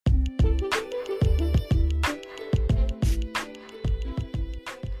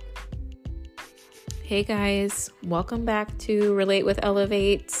Hey guys, welcome back to Relate with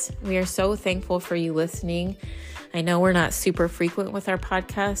Elevate. We are so thankful for you listening. I know we're not super frequent with our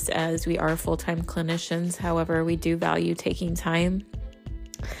podcast as we are full-time clinicians. However, we do value taking time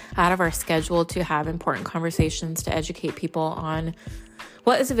out of our schedule to have important conversations to educate people on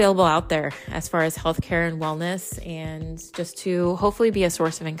what is available out there as far as healthcare and wellness, and just to hopefully be a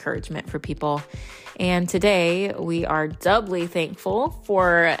source of encouragement for people. And today we are doubly thankful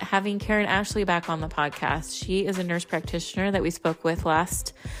for having Karin Ashley back on the podcast. She is a nurse practitioner that we spoke with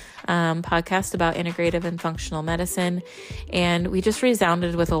last podcast about integrative and functional medicine, and we just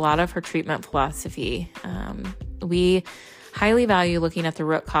resounded with a lot of her treatment philosophy. We highly value looking at the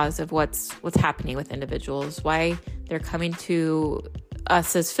root cause of what's happening with individuals, why they're coming to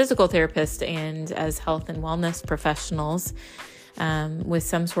us as physical therapists and as health and wellness professionals with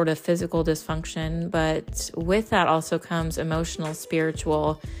some sort of physical dysfunction. But with that also comes emotional,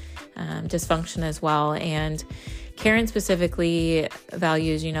 spiritual dysfunction as well. And Karin specifically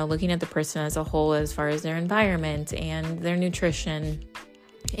values, looking at the person as a whole as far as their environment and their nutrition,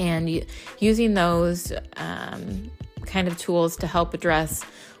 and using those kind of tools to help address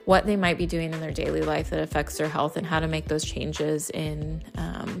what they might be doing in their daily life that affects their health, and how to make those changes in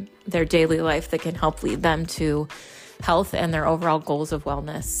their daily life that can help lead them to health and their overall goals of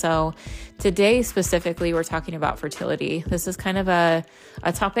wellness. So today specifically, we're talking about fertility. This is kind of a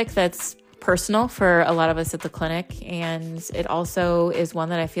topic that's personal for a lot of us at the clinic, and it also is one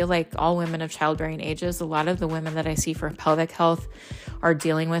that I feel like all women of childbearing ages, a lot of the women that I see for pelvic health are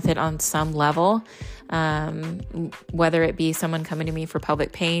dealing with it on some level, whether it be someone coming to me for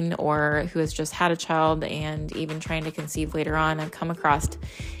pelvic pain or who has just had a child and even trying to conceive later on. I've come across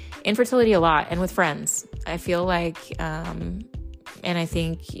infertility a lot, and with friends. I feel like, and I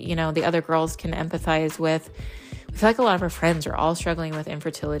think, the other girls can empathize with, I feel like a lot of our friends are all struggling with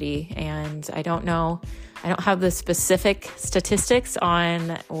infertility, and I don't have the specific statistics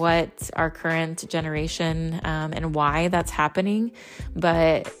on what our current generation and why that's happening,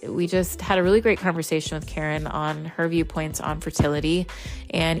 but we just had a really great conversation with Karin on her viewpoints on fertility,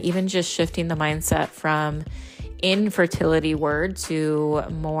 and even just shifting the mindset from infertility word to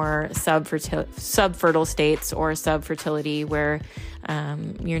more subfertile states, or subfertility, where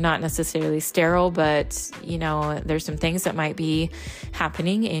you're not necessarily sterile, but there's some things that might be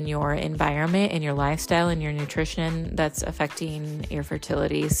happening in your environment, in your lifestyle, in your nutrition that's affecting your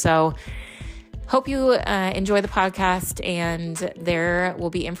fertility. So hope you enjoy the podcast, and there will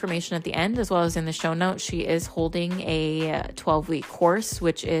be information at the end as well as in the show notes. She is holding a 12-week course,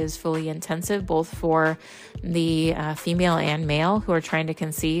 which is fully intensive, both for the female and male who are trying to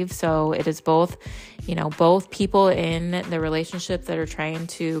conceive. So it is both people in the relationship that are trying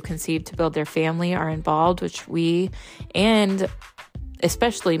to conceive to build their family are involved, which we, and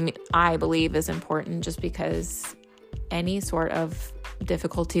especially I believe, is important, just because any sort of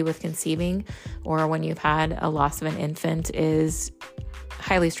difficulty with conceiving or when you've had a loss of an infant is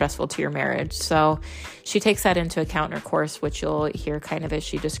highly stressful to your marriage. So she takes that into account in her course, which you'll hear kind of as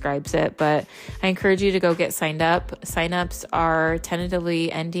she describes it. But I encourage you to go get signed up. Signups are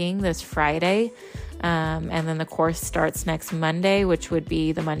tentatively ending this Friday. And then the course starts next Monday, which would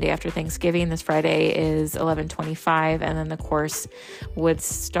be the Monday after Thanksgiving. This Friday is 11/25. And then the course would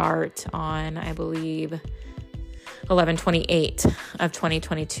start on, I believe, 11/28 of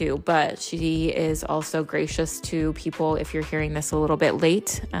 2022, but she is also gracious to people if you're hearing this a little bit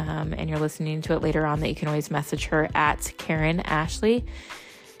late and you're listening to it later on, that you can always message her at Karin Ashley,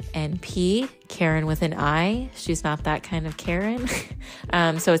 NP, Karin with an I. She's not that kind of Karen.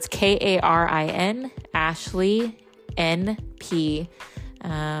 So it's Karin Ashley NP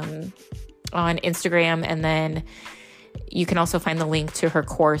on Instagram, and then you can also find the link to her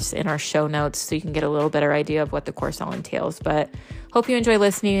course in our show notes, so you can get a little better idea of what the course all entails. But hope you enjoy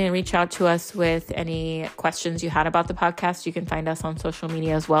listening, and reach out to us with any questions you had about the podcast. You can find us on social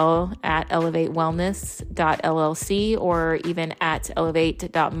media as well at elevatewellness.llc, or even at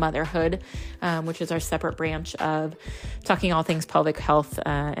elevate.motherhood, which is our separate branch of talking all things pelvic health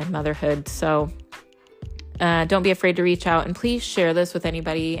and motherhood. So don't be afraid to reach out, and please share this with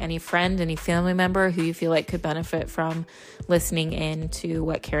anybody, any friend, any family member who you feel like could benefit from listening in to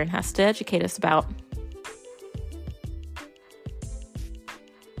what Karin has to educate us about.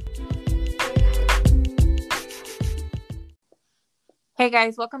 Hey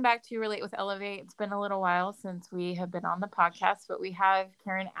guys, welcome back to Relate with Elevate. It's been a little while since we have been on the podcast, but we have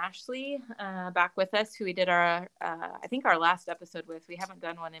Karin Ashley back with us, who we did our last episode with. We haven't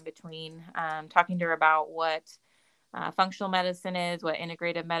done one in between, talking to her about what functional medicine is, what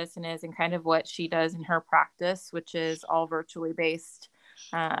integrative medicine is, and kind of what she does in her practice, which is all virtually based.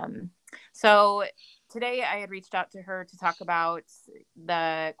 So today I had reached out to her to talk about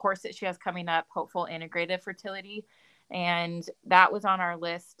the course that she has coming up, Hopeful Integrative Fertility. And that was on our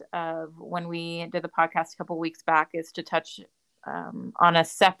list of when we did the podcast a couple weeks back, is to touch on a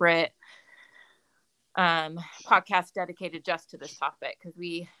separate podcast dedicated just to this topic, because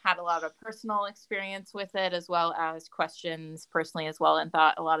we had a lot of personal experience with it, as well as questions personally as well, and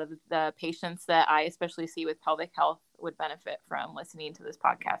thought a lot of the patients that I especially see with pelvic health would benefit from listening to this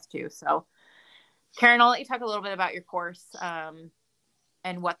podcast too. So Karin, I'll let you talk a little bit about your course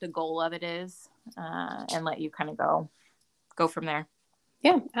and what the goal of it is, and let you kind of go from there.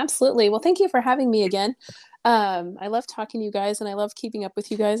 Yeah, absolutely. Well, thank you for having me again. I love talking to you guys, and I love keeping up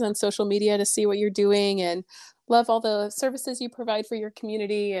with you guys on social media to see what you're doing, and love all the services you provide for your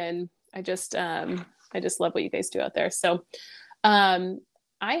community. And I just love what you guys do out there. So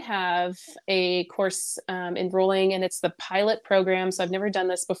I have a course enrolling, and it's the pilot program. So I've never done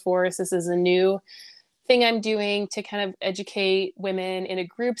this before. So this is a new thing I'm doing to kind of educate women in a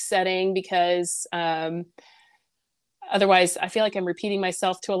group setting, because otherwise I feel like I'm repeating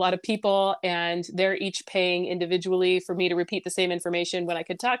myself to a lot of people, and they're each paying individually for me to repeat the same information when I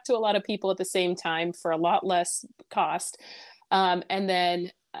could talk to a lot of people at the same time for a lot less cost. And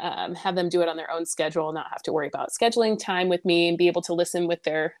then have them do it on their own schedule, not have to worry about scheduling time with me, and be able to listen with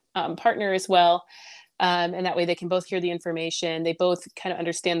their partner as well. And that way they can both hear the information. They both kind of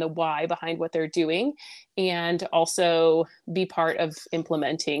understand the why behind what they're doing, and also be part of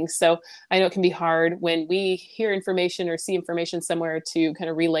implementing. So I know it can be hard when we hear information or see information somewhere to kind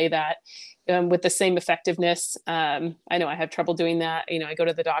of relay that with the same effectiveness. I know I have trouble doing that. I go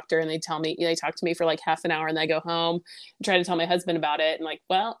to the doctor and they tell me, they talk to me for like half an hour, and then I go home and try to tell my husband about it. And like,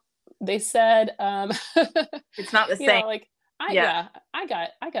 well, they said, it's not the same. I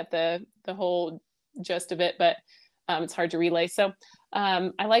got the whole gist of it, but it's hard to relay. So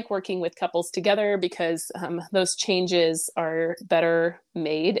I like working with couples together, because those changes are better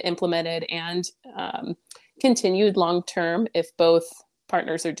made, implemented, and continued long-term if both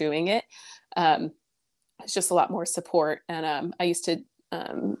partners are doing it. It's just a lot more support. And I used to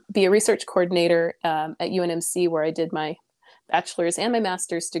be a research coordinator at UNMC, where I did my bachelor's and my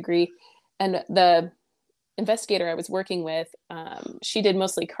master's degree. And the investigator I was working with, she did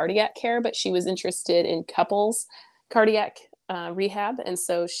mostly cardiac care, but she was interested in couples cardiac rehab. And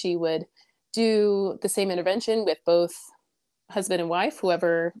so she would do the same intervention with both husband and wife,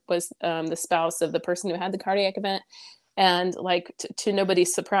 whoever was the spouse of the person who had the cardiac event. And like to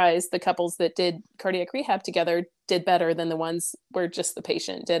nobody's surprise, the couples that did cardiac rehab together did better than the ones where just the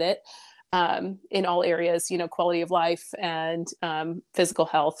patient did it, in all areas, quality of life and physical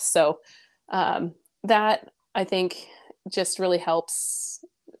health. So that, I think, just really helps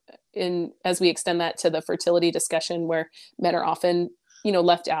as we extend that to the fertility discussion, where men are often,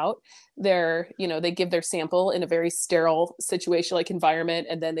 left out. They give their sample in a very sterile situation, like environment,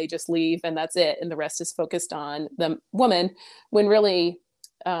 and then they just leave, and that's it. And the rest is focused on the woman, when really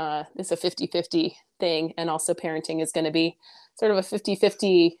it's a 50-50 thing. And also parenting is going to be sort of a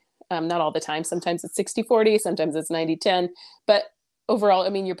 50-50, not all the time. Sometimes it's 60-40, sometimes it's 90-10, but overall, I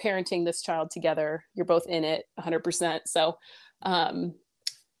mean, you're parenting this child together. You're both in it 100%. So,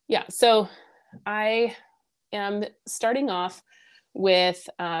 so I am starting off with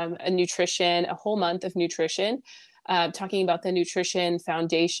a whole month of nutrition, talking about the nutrition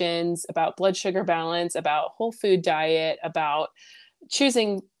foundations, about blood sugar balance, about whole food diet, about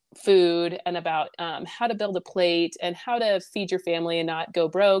choosing food, and about how to build a plate, and how to feed your family and not go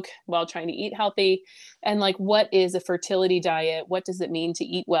broke while trying to eat healthy. And like, what is a fertility diet? What does it mean to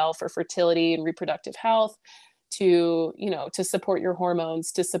eat well for fertility and reproductive health, to support your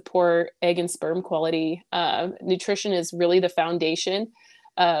hormones, to support egg and sperm quality? Nutrition is really the foundation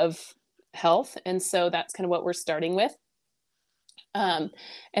of health. And so that's kind of what we're starting with. And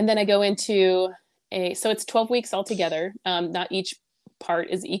then I go into so it's 12 weeks altogether. Not each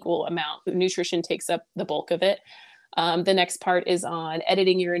part is equal amount. Nutrition takes up the bulk of it. The next part is on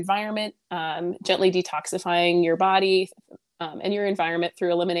editing your environment, gently detoxifying your body and your environment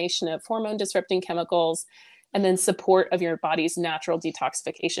through elimination of hormone disrupting chemicals, and then support of your body's natural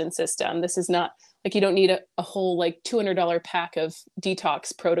detoxification system. This is not like, you don't need a whole like $200 pack of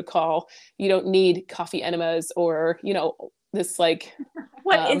detox protocol. You don't need coffee enemas or, this like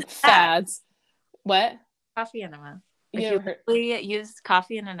what is fads. What? Coffee enema. You ever really use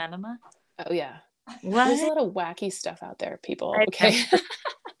coffee in an enema? Oh yeah. What? There's a lot of wacky stuff out there, people. Okay.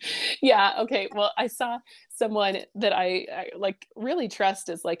 Yeah. Okay. Well, I saw someone that I like really trust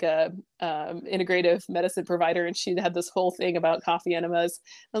as like a integrative medicine provider, and she had this whole thing about coffee enemas.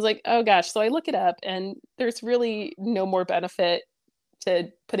 I was like, oh gosh. So I look it up, and there's really no more benefit to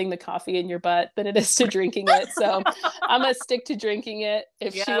putting the coffee in your butt than it is to drinking it. So I'm going to stick to drinking it.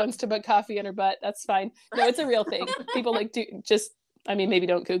 If she wants to put coffee in her butt, that's fine. No, it's a real thing. People like do just, I mean, maybe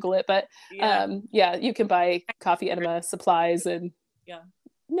don't Google it, but you can buy coffee enema supplies and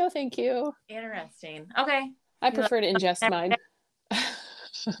no, thank you. Interesting. Okay. I prefer to ingest mine.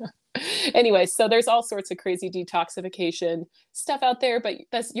 Anyway, so there's all sorts of crazy detoxification stuff out there, but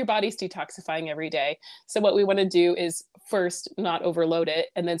your body's detoxifying every day. So what we want to do is first not overload it,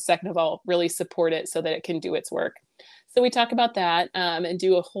 and then second of all, really support it so that it can do its work. So we talk about that and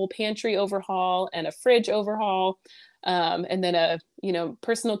do a whole pantry overhaul and a fridge overhaul, and then a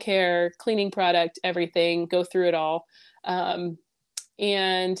personal care, cleaning product, everything. Go through it all.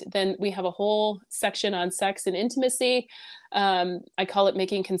 And then we have a whole section on sex and intimacy. I call it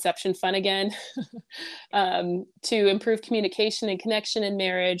making conception fun again, to improve communication and connection in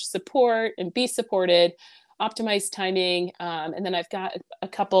marriage, support and be supported, optimize timing. And then I've got a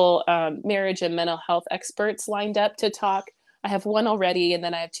couple marriage and mental health experts lined up to talk. I have one already, and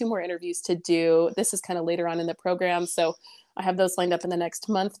then I have 2 more interviews to do. This is kind of later on in the program. So I have those lined up in the next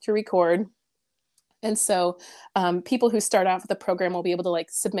month to record. And so people who start off with the program will be able to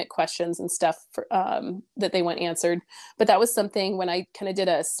like submit questions and stuff for, that they want answered. But that was something when I kind of did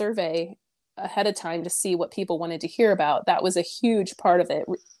a survey ahead of time to see what people wanted to hear about. That was a huge part of it.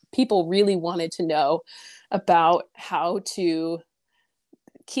 People really wanted to know about how to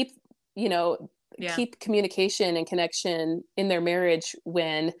keep, keep communication and connection in their marriage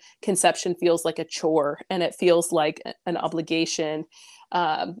when conception feels like a chore and it feels like an obligation.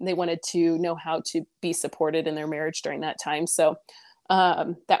 They wanted to know how to be supported in their marriage during that time. So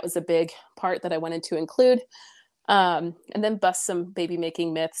that was a big part that I wanted to include. And then bust some baby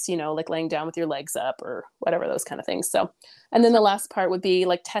making myths, like laying down with your legs up or whatever, those kind of things. So, and then the last part would be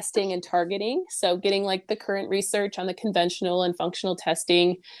like testing and targeting. So getting like the current research on the conventional and functional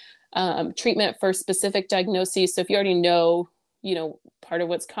testing, treatment for specific diagnoses. So if you already know, part of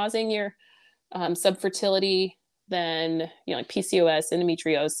what's causing your subfertility, then, like PCOS,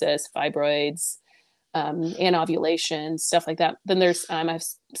 endometriosis, fibroids, anovulation, stuff like that. Then there's, I have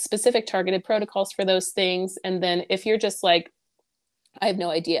specific targeted protocols for those things. And then if you're just like, I have no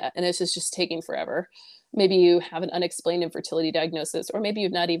idea, and it's just taking forever, maybe you have an unexplained infertility diagnosis, or maybe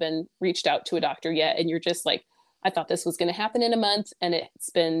you've not even reached out to a doctor yet, and you're just like, I thought this was going to happen in a month, and it's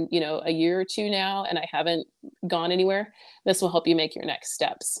been, a year or 2 now, and I haven't gone anywhere. This will help you make your next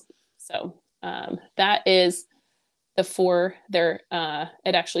steps. So that is the 4 there.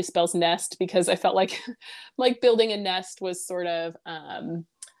 It actually spells nest because I felt like building a nest was sort of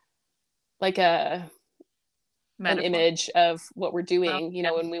like an image of what we're doing,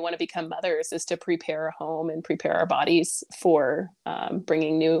 when we want to become mothers, is to prepare a home and prepare our bodies for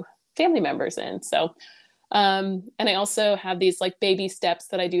bringing new family members in. So, and I also have these like baby steps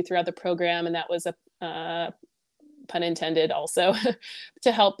that I do throughout the program. And that was a pun intended also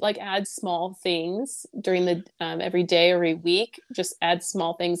to help like add small things during the every day or every week, just add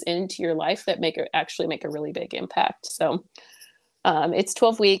small things into your life that actually make a really big impact. So it's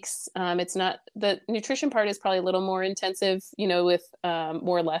 12 weeks. It's not, the nutrition part is probably a little more intensive, with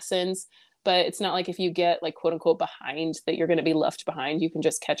more lessons, but it's not like if you get like quote unquote behind that you're going to be left behind. You can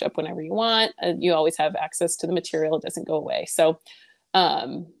just catch up whenever you want. You always have access to the material. It doesn't go away. So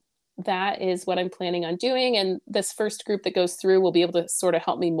that is what I'm planning on doing. And this first group that goes through will be able to sort of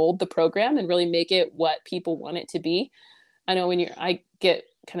help me mold the program and really make it what people want it to be. I know I get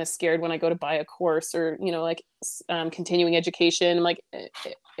kind of scared when I go to buy a course or, continuing education. I'm like,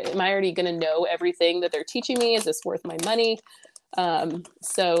 am I already going to know everything that they're teaching me? Is this worth my money?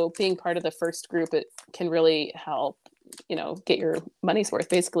 So being part of the first group, it can really help, get your money's worth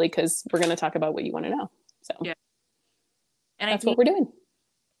basically, because we're going to talk about what you want to know. So yeah. And that's what we're doing.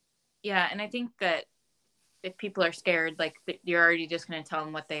 Yeah. And I think that if people are scared, like you're already just going to tell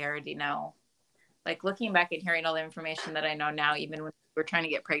them what they already know. Like looking back and hearing all the information that I know now, even when we were trying to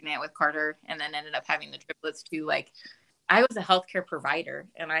get pregnant with Carter and then ended up having the triplets too, like I was a healthcare provider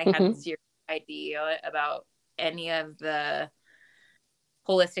and I had zero idea about any of the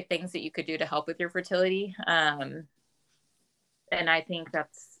holistic things that you could do to help with your fertility. And I think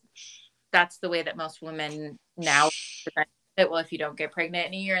that's the way that most women now present it. Well, if you don't get pregnant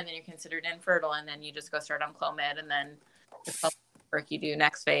in a year and then you're considered infertile and then you just go start on Clomid and then if work you do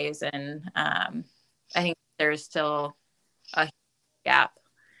next phase. And I think there's still a gap.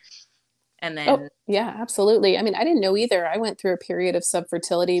 And then yeah, absolutely. I mean, I didn't know either. I went through a period of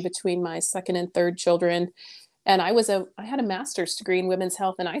subfertility between my second and third children. And I had a master's degree in women's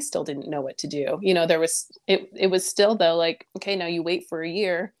health and I still didn't know what to do. It was still though, like, okay, now you wait for a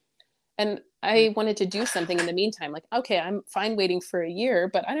year And I wanted to do something in the meantime. Like, okay, I'm fine waiting for a year,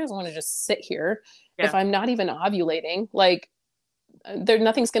 but I don't want to just sit here if I'm not even ovulating. Like,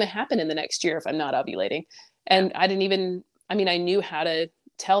 nothing's going to happen in the next year if I'm not ovulating. And I didn't even, I mean, I knew how to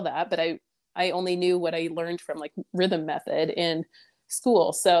tell that, but I only knew what I learned from like rhythm method in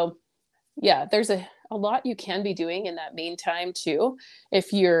school. So yeah, there's a lot you can be doing in that meantime too.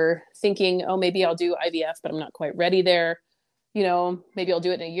 If you're thinking, oh, maybe I'll do IVF, but I'm not quite ready there, you know, maybe I'll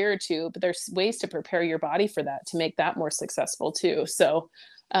do it in a year or two, but there's ways to prepare your body for that to make that more successful too. So,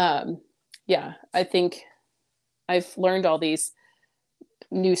 yeah, I think I've learned all these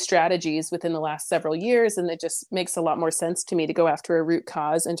new strategies within the last several years, and it just makes a lot more sense to me to go after a root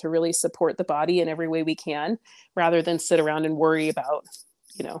cause and to really support the body in every way we can, rather than sit around and worry about,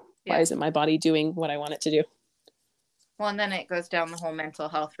 you know, why isn't my body doing what I want it to do? Well, and then it goes down the whole mental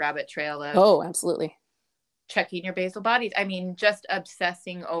health rabbit trail of absolutely checking your basal bodies. I mean, just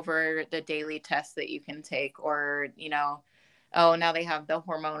obsessing over the daily tests that you can take, or, you know, oh, now they have the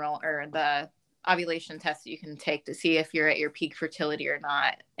hormonal or the ovulation test that you can take to see if you're at your peak fertility or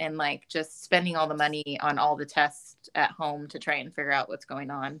not. And like just spending all the money on all the tests at home to try and figure out what's going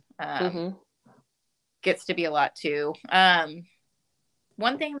on gets to be a lot too.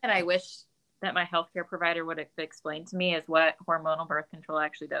 One thing that I wish that my healthcare provider would have explained to me is what hormonal birth control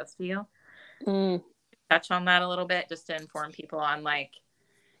actually does to you. Touch on that a little bit just to inform people on, like,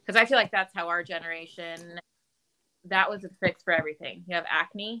 because I feel like that's how our generation, that was a fix for everything. You have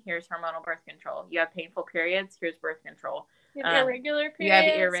acne, here's hormonal birth control. You have painful periods, here's birth control. You have irregular periods. You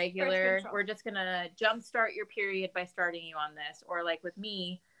have irregular. We're just going to jumpstart your period by starting you on this. Or like with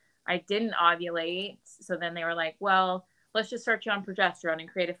me, I didn't ovulate. So then they were like, well, let's just start you on progesterone and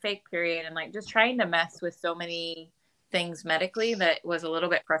create a fake period. And like just trying to mess with so many things medically that was a little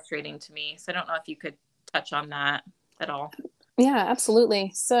bit frustrating to me. So I don't know if you could touch on that at all. Yeah,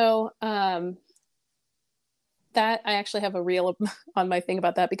 absolutely. So that I actually have a reel on my thing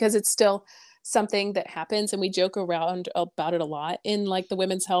about that, because it's still something that happens and we joke around about it a lot in like the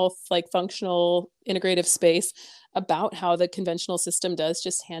women's health, like functional integrative space, about how the conventional system does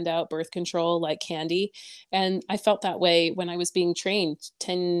just hand out birth control like candy. And I felt that way when I was being trained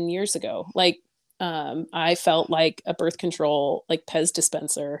 10 years ago. Like I felt like a birth control, like Pez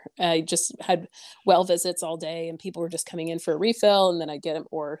dispenser. I just had well visits all day and people were just coming in for a refill, and then I get them,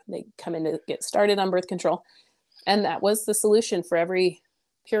 or they come in to get started on birth control. And that was the solution for every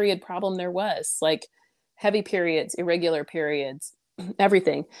period problem there was, like heavy periods, irregular periods,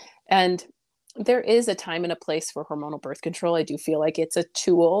 everything. And there is a time and a place for hormonal birth control. I do feel like it's a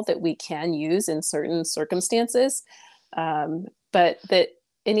tool that we can use in certain circumstances, but that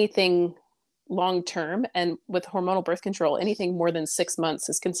anything long-term, and with hormonal birth control, anything more than 6 months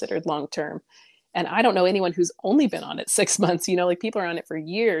is considered long-term. And I don't know anyone who's only been on it 6 months, you know, like people are on it for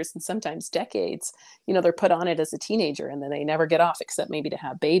years and sometimes decades. You know, they're put on it as a teenager and then they never get off except maybe to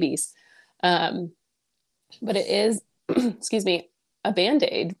have babies. But it is, excuse me, a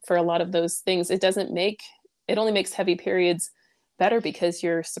Band-Aid for a lot of those things. It only makes heavy periods better because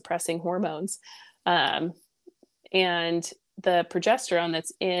you're suppressing hormones. And the progesterone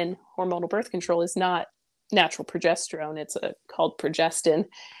that's in hormonal birth control is not natural progesterone. It's called progestin.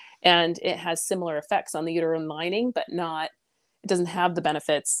 And it has similar effects on the uterine lining, but it doesn't have the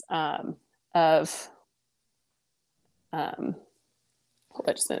benefits hold on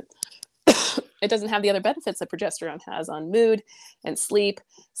just a minute. It doesn't have the other benefits that progesterone has on mood and sleep.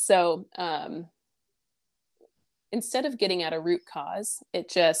 So instead of getting at a root cause, it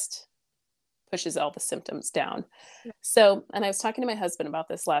just pushes all the symptoms down. So, and I was talking to my husband about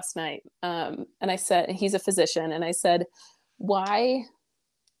this last night. And I said, he's a physician, and I said, why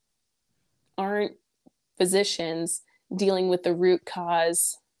aren't physicians dealing with the root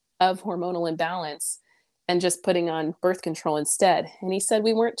cause of hormonal imbalance and just putting on birth control instead? And he said,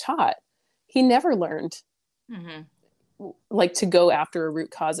 we weren't taught. He never learned like to go after a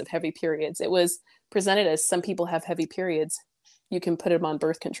root cause of heavy periods. It was presented as, some people have heavy periods, you can put them on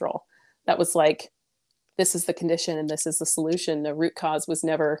birth control. That was like, this is the condition and this is the solution. The root cause was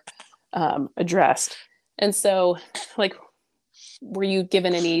never addressed. And so, like, were you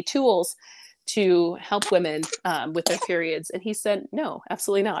given any tools to help women with their periods? And he said, no,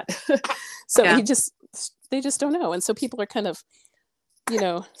 absolutely not. So they just don't know. And so people are kind of, you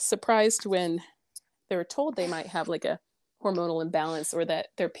know, surprised when they're told they might have like a hormonal imbalance, or that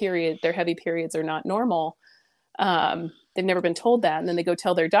their heavy periods are not normal. They've never been told that. And then they go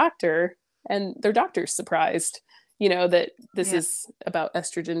tell their doctor, and their doctor's surprised, you know, that this is about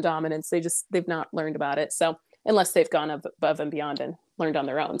estrogen dominance. They've not learned about it. So unless they've gone above and beyond and learned on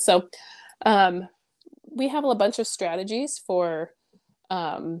their own. So we have a bunch of strategies for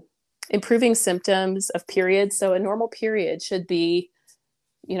improving symptoms of periods. So a normal period should be,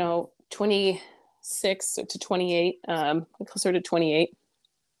 26 to 28, closer to 28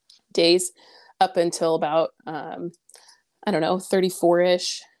 days up until about,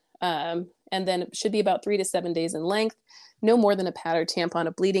 34-ish. And then it should be about 3 to 7 days in length. No more than a pad or tampon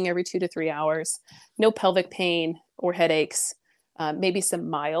of bleeding every 2 to 3 hours. No pelvic pain or headaches. Maybe some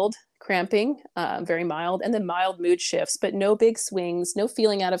mild cramping, very mild, and then mild mood shifts, but no big swings, no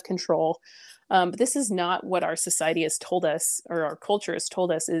feeling out of control. But this is not what our society has told us, or our culture has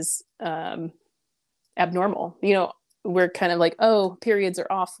told us is abnormal. We're kind of like, oh, periods are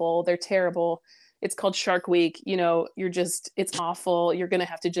awful. They're terrible. It's called Shark Week. It's awful. You're going to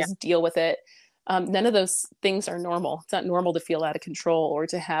have to just deal with it. None of those things are normal. It's not normal to feel out of control or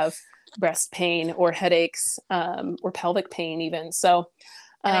to have breast pain or headaches, or pelvic pain even. So,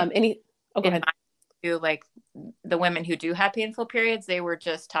 go ahead. Like the women who do have painful periods, they were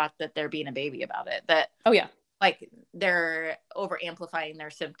just taught that they're being a baby about it. That, oh yeah, like they're over amplifying their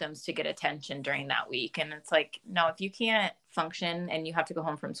symptoms to get attention during that week. And it's like, no, if you can't function and you have to go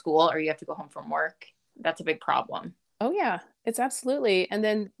home from school or you have to go home from work, that's a big problem. Oh yeah, it's absolutely. And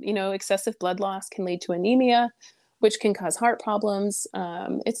then, excessive blood loss can lead to anemia, which can cause heart problems.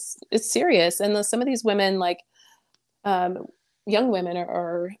 It's serious. And some of these women, like young women,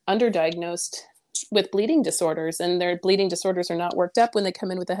 are underdiagnosed with bleeding disorders, and their bleeding disorders are not worked up when they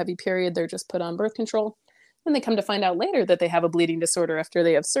come in with a heavy period. They're just put on birth control. And they come to find out later that they have a bleeding disorder after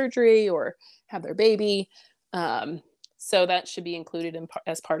they have surgery or have their baby. So that should be included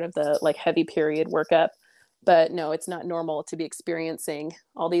as part of the heavy period workup. But no, it's not normal to be experiencing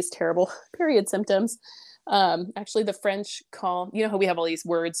all these terrible period symptoms. Actually, the French call, how we have all these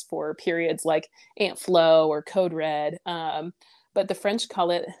words for periods like Aunt Flo or Code Red. But the French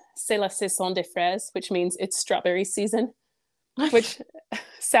call it c'est la saison des fraises, which means it's strawberry season, which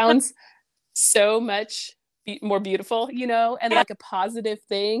sounds so much more beautiful, and like a positive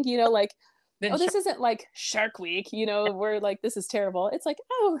thing, oh, this isn't like Shark Week, we're like, this is terrible. It's like,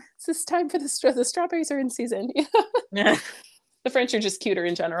 oh, it's this time for the strawberries are in season. Yeah. The French are just cuter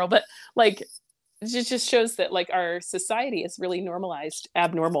in general, but it just shows that our society has really normalized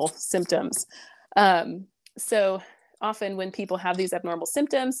abnormal symptoms. So often when people have these abnormal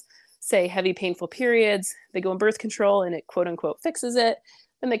symptoms, say heavy painful periods, they go on birth control and it quote unquote fixes it.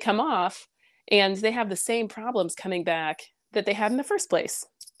 Then they come off and they have the same problems coming back that they had in the first place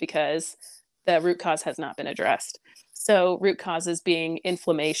because the root cause has not been addressed. So root causes being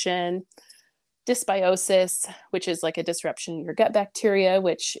inflammation, dysbiosis, which is like a disruption in your gut bacteria,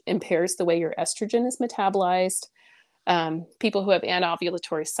 which impairs the way your estrogen is metabolized. People who have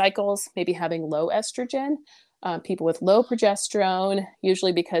anovulatory cycles, maybe having low estrogen, people with low progesterone,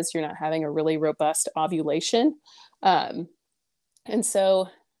 usually because you're not having a really robust ovulation. And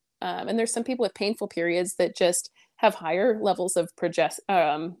there's some people with painful periods that just have higher levels of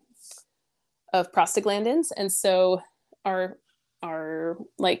prostaglandins. And so our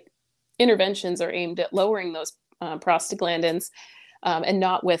interventions are aimed at lowering those prostaglandins, and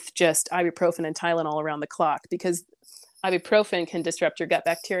not with just ibuprofen and Tylenol around the clock, because ibuprofen can disrupt your gut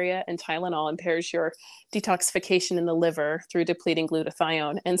bacteria and Tylenol impairs your detoxification in the liver through depleting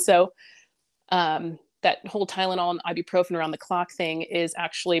glutathione. And so that whole Tylenol and ibuprofen around the clock thing is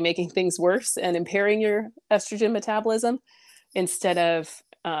actually making things worse and impairing your estrogen metabolism instead of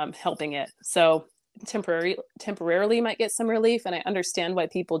helping it. So temporarily you might get some relief. And I understand why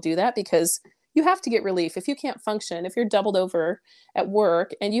people do that, because you have to get relief. If you can't function, if you're doubled over at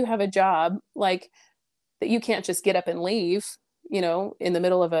work and you have a job that you can't just get up and leave, in the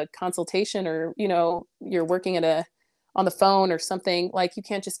middle of a consultation, or, you're working on the phone or something, you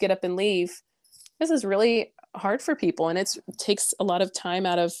can't just get up and leave. This is really hard for people. And it takes a lot of time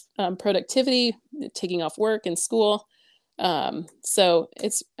out of productivity, taking off work and school. So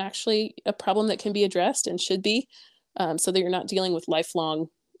it's actually a problem that can be addressed and should be, so that you're not dealing with lifelong,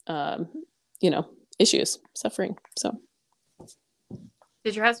 issues, suffering. So.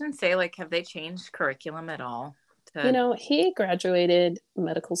 Did your husband say, have they changed curriculum at all? He graduated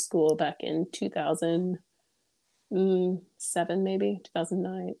medical school back in 2007, maybe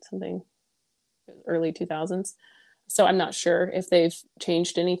 2009, something, early 2000s. So I'm not sure if they've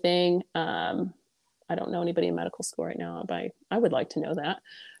changed anything. I don't know anybody in medical school right now, but I would like to know that.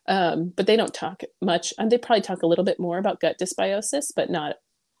 But they don't talk much. They probably talk a little bit more about gut dysbiosis, but not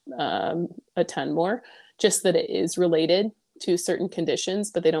a ton more, just that it is related to certain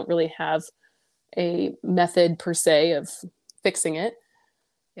conditions, but they don't really have a method per se of fixing it.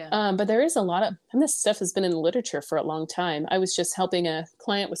 Yeah. But there is a lot of, and this stuff has been in the literature for a long time. I was just helping a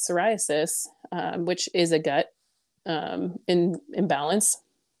client with psoriasis, which is a gut imbalance.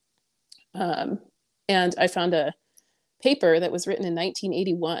 And I found a paper that was written in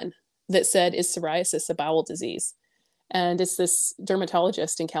 1981 that said, is psoriasis a bowel disease? And it's this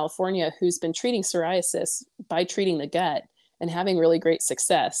dermatologist in California who's been treating psoriasis by treating the gut and having really great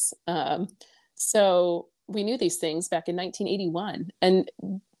success. So we knew these things back in 1981. And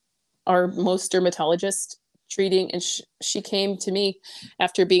our most dermatologists treating, and she came to me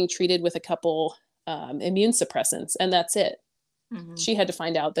after being treated with a couple immune suppressants, and that's it. Mm-hmm. She had to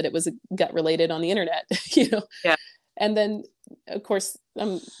find out that it was gut related on the internet, you know? Yeah. And then, of course,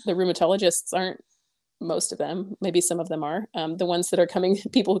 the rheumatologists aren't, most of them, maybe some of them are, the ones that are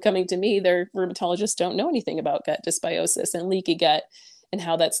people coming to me, their rheumatologists don't know anything about gut dysbiosis and leaky gut and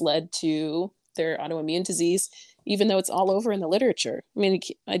how that's led to their autoimmune disease, even though it's all over in the literature. I mean,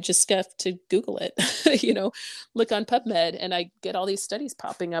 I just have to Google it, you know, look on PubMed, and I get all these studies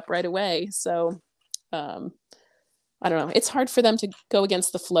popping up right away. So, I don't know. It's hard for them to go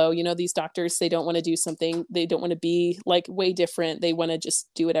against the flow. You know, these doctors, they don't want to do something. They don't want to be like way different. They want to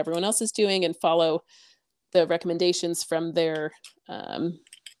just do what everyone else is doing and follow the recommendations from their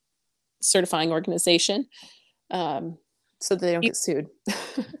certifying organization, so that they don't get sued.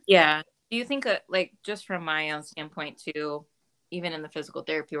 Yeah. Do you think like, just from my own standpoint too, even in the physical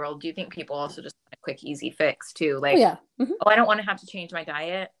therapy world, do you think people also just want a quick, easy fix too? Like, yeah. Mm-hmm. I don't want to have to change my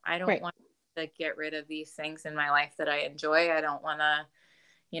diet. I don't want to get rid of these things in my life that I enjoy. I don't want to,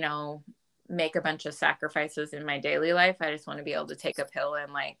 you know, make a bunch of sacrifices in my daily life. I just want to be able to take a pill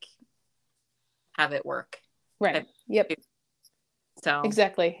and like have it work. Right. Yep. So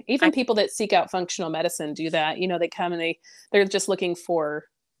exactly. Even people that seek out functional medicine do that. You know, they come and they're just looking for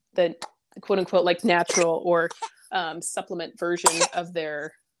the quote unquote like natural or supplement version of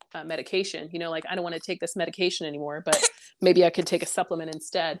their medication. You know, like, I don't want to take this medication anymore, but maybe I could take a supplement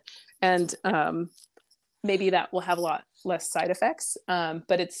instead. And maybe that will have a lot less side effects.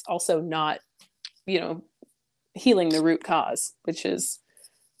 But it's also not, you know, healing the root cause, which is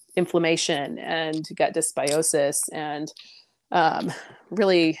inflammation and gut dysbiosis and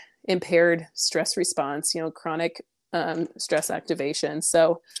really impaired stress response, you know, chronic stress activation.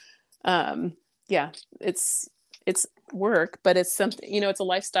 So yeah, it's work, but it's something, you know, it's a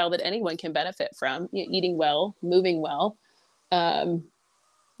lifestyle that anyone can benefit from. Eating well, moving well,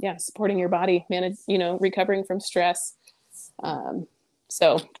 supporting your body, you know, recovering from stress.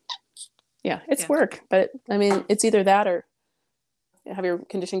 So yeah, it's work, but I mean, it's either that or have your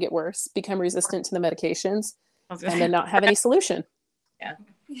condition get worse, become resistant to the medications, and then not have any solution. Yeah.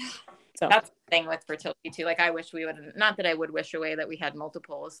 So that's the thing with fertility too. Like, I wish we would, not that I would wish away that we had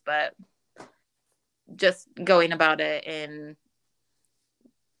multiples, but just going about it in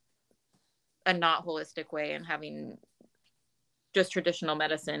a not holistic way and having just traditional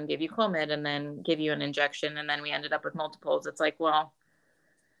medicine give you Clomid and then give you an injection, and then we ended up with multiples. It's like, well,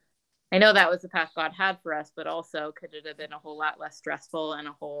 I know that was the path God had for us, but also could it have been a whole lot less stressful and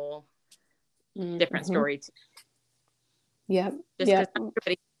a whole different story too? Yeah. Just because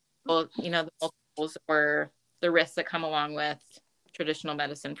everybody, you know, the multiples or the risks that come along with traditional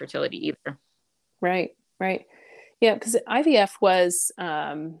medicine fertility either. Right. Yeah, because IVF was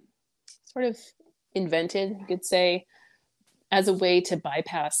sort of invented, you could say, as a way to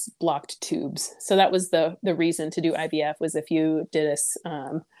bypass blocked tubes. So that was the reason to do IVF, was if you did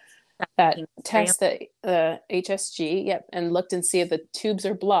that test, the HSG, and looked and see if the tubes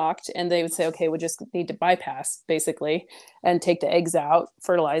are blocked, and they would say, okay, we just need to bypass basically and take the eggs out,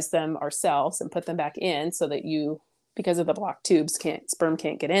 fertilize them ourselves, and put them back in, so that because of the blocked tubes, sperm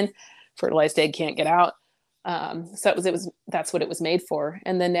can't get in, fertilized egg can't get out. So that's what it was made for.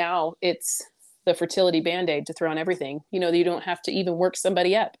 And then now it's the fertility band-aid to throw on everything. You know, you don't have to even work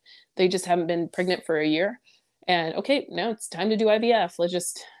somebody up. They just haven't been pregnant for a year, and okay, now it's time to do IVF. Let's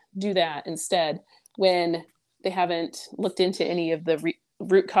just do that instead, when they haven't looked into any of the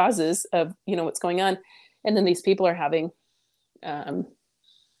root causes of, you know, what's going on. And then these people are having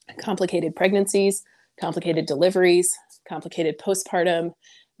complicated pregnancies, complicated deliveries, complicated postpartum,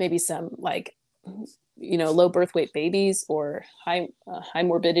 maybe some like, you know, low birth weight babies or high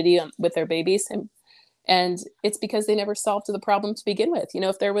morbidity with their babies. And it's because they never solved the problem to begin with. You know,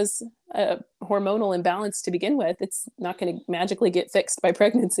 if there was a hormonal imbalance to begin with, it's not going to magically get fixed by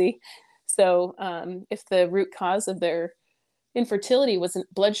pregnancy. So if the root cause of their infertility was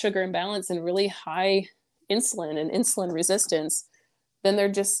blood sugar imbalance and really high insulin and insulin resistance, then they're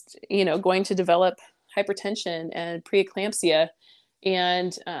just, you know, going to develop hypertension and preeclampsia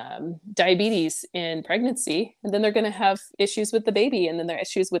and diabetes in pregnancy. And then they're going to have issues with the baby, and then there are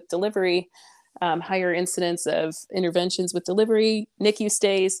issues with delivery, higher incidence of interventions with delivery, NICU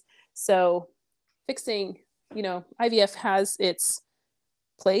stays. So fixing, you know, IVF has its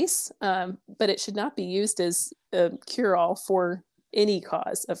place, but it should not be used as a cure-all for any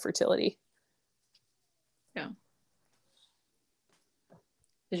cause of fertility. Yeah.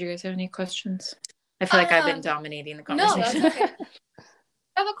 Did you guys have any questions? I feel like I've been dominating the conversation. No, that's okay.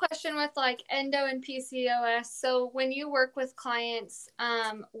 I have a question with like endo and PCOS. So when you work with clients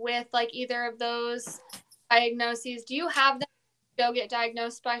with like either of those diagnoses, do you have them go get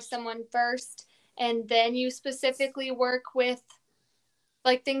diagnosed by someone first and then you specifically work with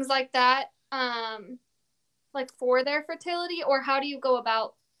like things like that like for their fertility, or how do you go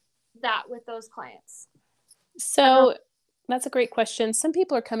about that with those clients? So that's a great question. Some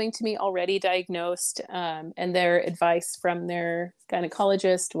people are coming to me already diagnosed, and their advice from their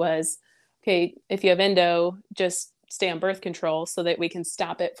gynecologist was, okay, if you have endo, just stay on birth control so that we can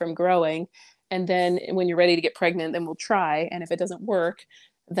stop it from growing. And then when you're ready to get pregnant, then we'll try. And if it doesn't work,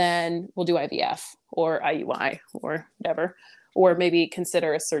 then we'll do IVF or IUI or whatever, or maybe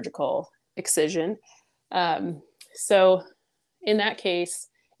consider a surgical excision. So in that case,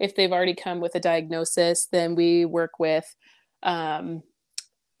 if they've already come with a diagnosis, then we work with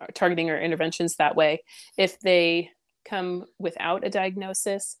targeting our interventions that way. If they come without a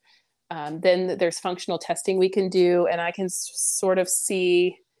diagnosis, then there's functional testing we can do. And I can sort of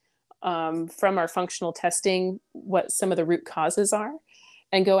see from our functional testing what some of the root causes are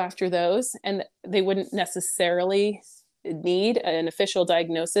and go after those. And they wouldn't necessarily need an official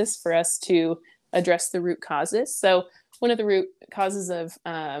diagnosis for us to address the root causes. So one of the root causes of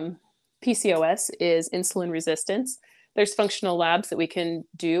PCOS is insulin resistance. There's functional labs that we can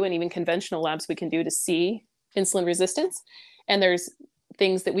do, and even conventional labs we can do to see insulin resistance. And there's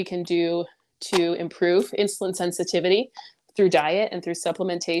things that we can do to improve insulin sensitivity through diet and through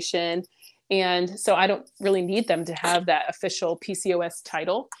supplementation. And so I don't really need them to have that official PCOS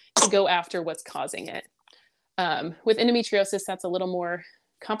title to go after what's causing it. With endometriosis, that's a little more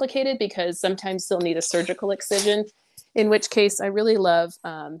complicated because sometimes they'll need a surgical excision, in which case I really love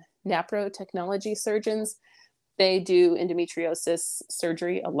NAPRO technology surgeons. They do endometriosis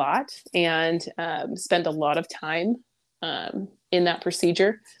surgery a lot and spend a lot of time in that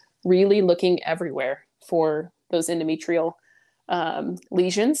procedure, really looking everywhere for those endometrial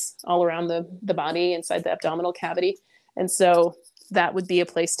lesions all around the body, inside the abdominal cavity. And so that would be a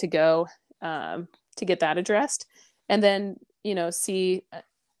place to go to get that addressed. And then, see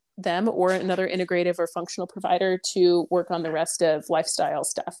them or another integrative or functional provider to work on the rest of lifestyle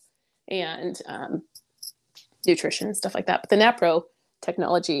stuff and nutrition and stuff like that. But the NAPRO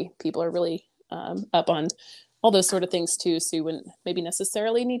technology people are really up on all those sort of things too. So you wouldn't maybe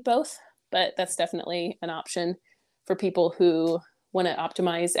necessarily need both, but that's definitely an option for people who want to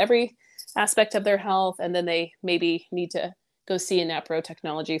optimize every aspect of their health. And then they maybe need to go see a NAPRO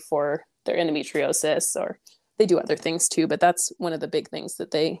technology for their endometriosis, or they do other things too, but that's one of the big things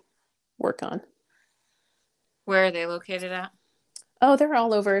that they work on. Where are they located at? Oh, they're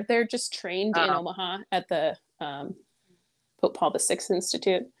all over. They're just trained in Omaha at the Pope Paul VI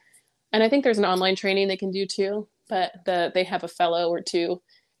Institute. And I think there's an online training they can do too, but they have a fellow or two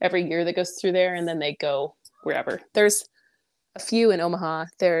every year that goes through there, and then they go wherever. There's a few in Omaha.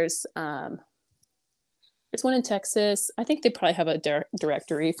 There's one in Texas. I think they probably have a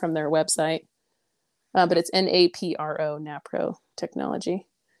directory from their website, but it's NAPRO, NAPRO technology.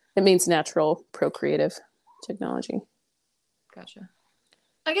 It means natural procreative technology. Gotcha.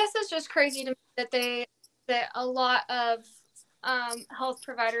 I guess it's just crazy to me that a lot of health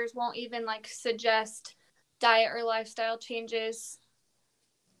providers won't even like suggest diet or lifestyle changes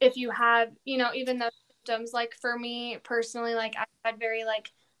if you have, even those symptoms. Like for me personally, like I had very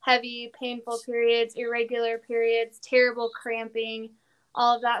like heavy, painful periods, irregular periods, terrible cramping,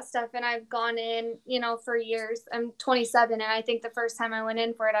 all of that stuff. And I've gone in, for years. I'm 27, and I think the first time I went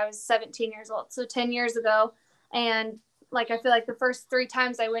in for it, I was 17 years old. So 10 years ago. And like, I feel like the first 3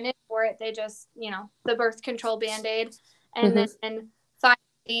 times I went in for it, they just, the birth control Band-Aid. And then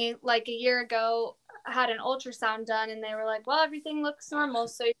finally, like a year ago, I had an ultrasound done, and they were like, well, everything looks normal.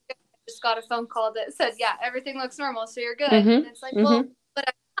 So you just got a phone call that said, yeah, everything looks normal. So you're good. And it's like, well,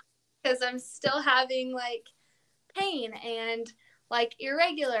 but because I'm still having like pain and like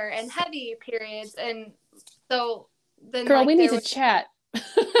irregular and heavy periods. And so then, girl, like, we need to chat.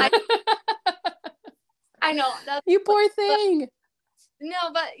 I know. That's you poor thing. No,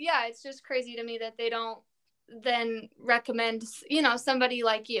 but yeah, it's just crazy to me that they don't then recommend, somebody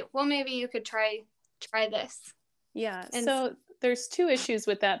like you. Well, maybe you could try this. Yeah. And so there's 2 issues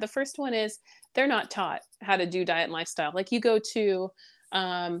with that. The first one is they're not taught how to do diet and lifestyle. Like you go to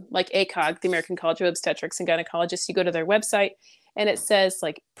like ACOG, the American College of Obstetrics and Gynecologists, you go to their website and it says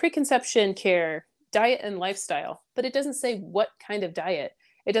like preconception care, diet and lifestyle, but it doesn't say what kind of diet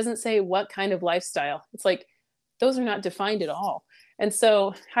It doesn't say what kind of lifestyle. It's like, those are not defined at all. And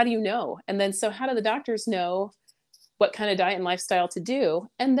so how do you know? And then, so how do the doctors know what kind of diet and lifestyle to do?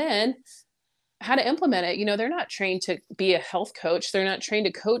 And then how to implement it? They're not trained to be a health coach. They're not trained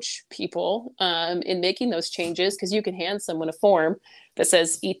to coach people in making those changes, because you can hand someone a form that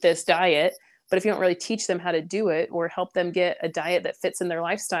says, eat this diet. But if you don't really teach them how to do it or help them get a diet that fits in their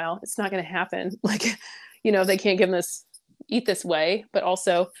lifestyle, it's not going to happen. Like, they can't give them this, eat this way, but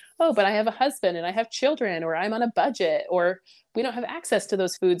also, oh, but I have a husband and I have children, or I'm on a budget, or we don't have access to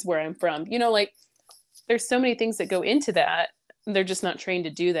those foods where I'm from. Like, there's so many things that go into that. They're just not trained to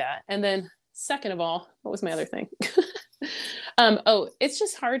do that. And then second of all, what was my other thing? It's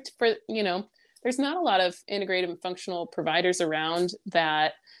just hard for, there's not a lot of integrative and functional providers around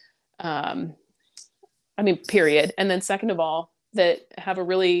that, period. And then second of all, that have a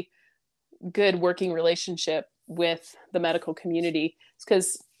really good working relationship with the medical community. It's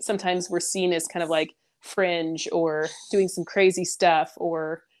because sometimes we're seen as kind of like fringe or doing some crazy stuff,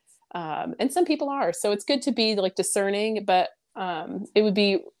 or, and some people are. So it's good to be like discerning, but it would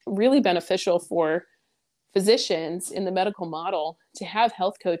be really beneficial for physicians in the medical model to have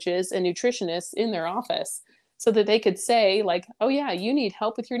health coaches and nutritionists in their office, so that they could say like, oh yeah, you need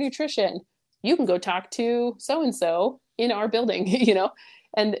help with your nutrition. You can go talk to so-and-so in our building,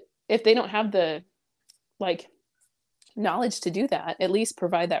 and if they don't have the like knowledge to do that, at least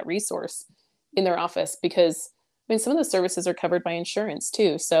provide that resource in their office, because some of the services are covered by insurance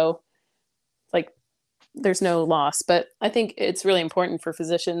too. So like, there's no loss, but I think it's really important for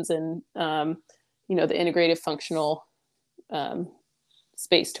physicians and, the integrative functional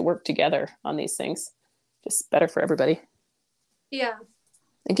space to work together on these things. Just better for everybody. Yeah.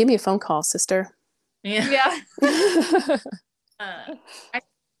 And give me a phone call, sister. Yeah.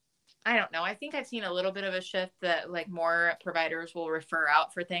 I don't know. I think I've seen a little bit of a shift that like more providers will refer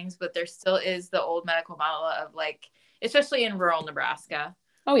out for things, but there still is the old medical model of like, especially in rural Nebraska.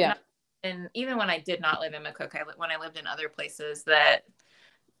 Oh yeah. And even when I did not live in McCook, when I lived in other places, that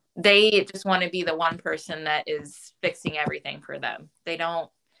they just want to be the one person that is fixing everything for them.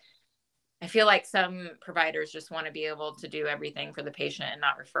 I feel like some providers just want to be able to do everything for the patient and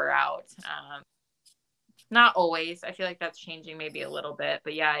not refer out. Not always. I feel like that's changing maybe a little bit,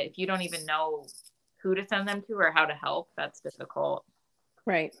 but yeah, if you don't even know who to send them to or how to help, that's difficult.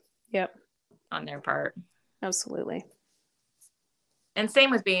 Right. Yep. On their part. Absolutely. And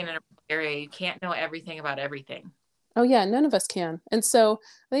same with being in an area. You can't know everything about everything. Oh yeah. None of us can. And so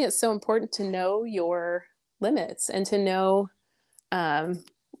I think it's so important to know your limits and to know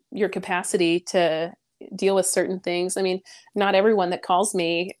your capacity to deal with certain things. Not everyone that calls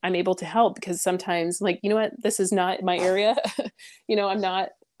me, I'm able to help, because sometimes like, you know what, this is not my area. I'm not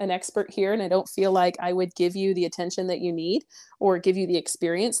an expert here, and I don't feel like I would give you the attention that you need or give you the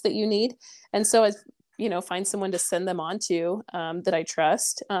experience that you need. And so as find someone to send them on to that I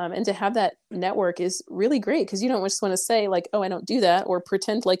trust, and to have that network is really great, because you don't just want to say like, oh, I don't do that, or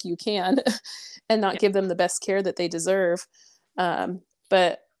pretend like you can and not give them the best care that they deserve.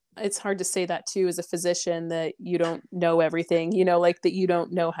 But it's hard to say that too as a physician, that you don't know everything, like that you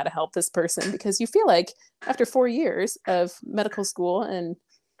don't know how to help this person, because you feel like after 4 years of medical school and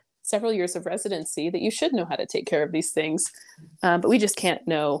several years of residency that you should know how to take care of these things. But we just can't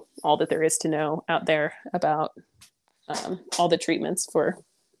know all that there is to know out there about all the treatments for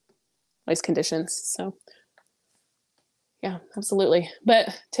these conditions. So yeah, absolutely.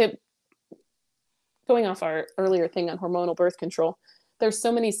 But going off our earlier thing on hormonal birth control, there's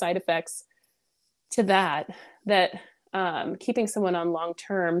so many side effects to that keeping someone on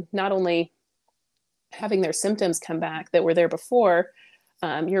long-term, not only having their symptoms come back that were there before,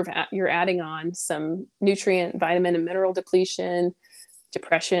 you're adding on some nutrient, vitamin, and mineral depletion,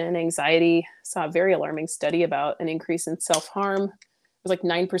 depression, anxiety. Saw a very alarming study about an increase in self-harm. It was like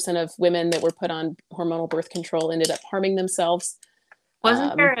 9% of women that were put on hormonal birth control ended up harming themselves.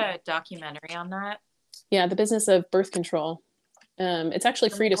 Wasn't there a documentary on that? Yeah, The Business of Birth Control. It's actually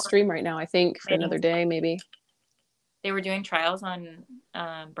free to stream right now, I think, for another day, maybe. They were doing trials on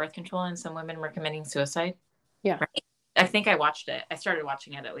birth control, and some women were committing suicide. Yeah. Right? I think I watched it. I started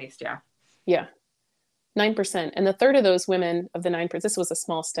watching it at least, yeah. Yeah. 9%. And a third of those women, of the 9%, this was a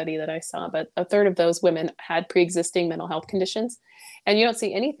small study that I saw, but a third of those women had pre-existing mental health conditions. And you don't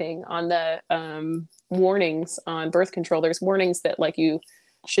see anything on the warnings on birth control. There's warnings that like you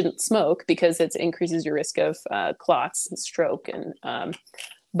shouldn't smoke because it increases your risk of clots and stroke. And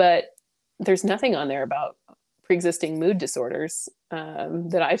but there's nothing on there about pre-existing mood disorders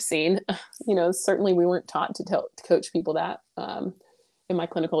that I've seen. Certainly we weren't taught to coach people that in my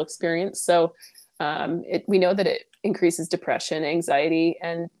clinical experience. So we know that it increases depression, anxiety,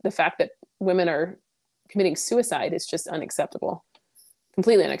 and the fact that women are committing suicide is just unacceptable,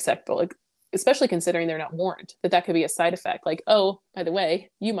 completely unacceptable, like, especially considering they're not warned that could be a side effect. Like, oh, by the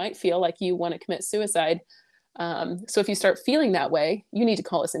way, you might feel like you want to commit suicide. So if you start feeling that way, you need to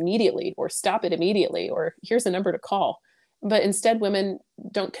call us immediately, or stop it immediately, or here's a number to call. But instead, women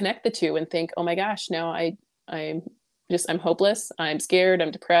don't connect the two and think, oh my gosh, now I'm hopeless, I'm scared,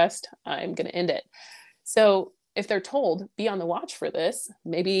 I'm depressed, I'm going to end it. So if they're told, be on the watch for this,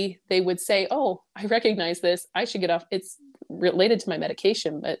 maybe they would say, oh, I recognize this, I should get off. It's related to my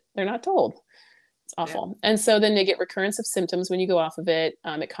medication, but they're not told. It's awful. Yeah. And so then they get recurrence of symptoms when you go off of it.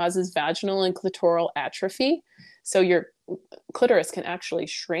 It causes vaginal and clitoral atrophy. So your clitoris can actually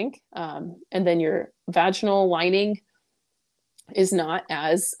shrink. And then your vaginal lining is not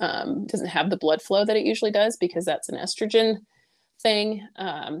as, doesn't have the blood flow that it usually does, because that's an estrogen thing.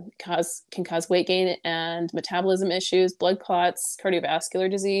 Can cause weight gain and metabolism issues, blood clots, cardiovascular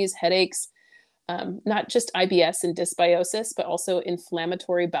disease, headaches, not just IBS and dysbiosis, but also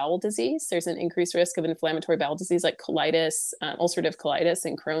inflammatory bowel disease. There's an increased risk of inflammatory bowel disease like colitis, ulcerative colitis,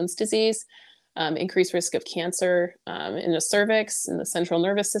 and Crohn's disease. Increased risk of cancer in the cervix, in the central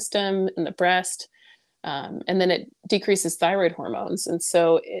nervous system, in the breast. And then it decreases thyroid hormones. And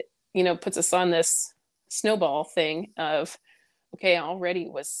so it, puts us on this snowball thing of, okay, I already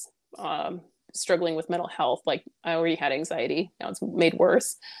was struggling with mental health. Like, I already had anxiety, now it's made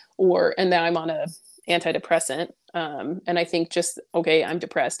worse. And now I'm on a antidepressant. And I think just, okay, I'm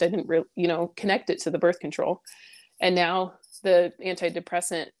depressed. I didn't really, connect it to the birth control. And now the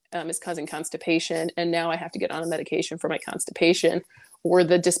antidepressant is causing constipation. And now I have to get on a medication for my constipation, or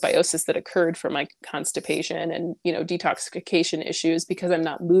the dysbiosis that occurred from my constipation, and, detoxification issues because I'm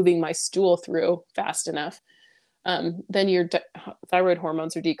not moving my stool through fast enough. Then your thyroid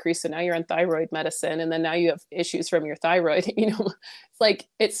hormones are decreased. So now you're on thyroid medicine, and then now you have issues from your thyroid. It's like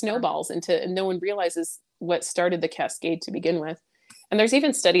it snowballs and no one realizes what started the cascade to begin with. And there's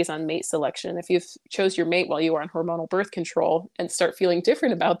even studies on mate selection. If you've chose your mate while you were on hormonal birth control and start feeling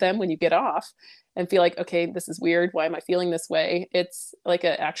different about them when you get off and feel like, okay, this is weird, why am I feeling this way? It's like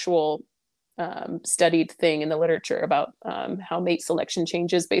an actual studied thing in the literature about how mate selection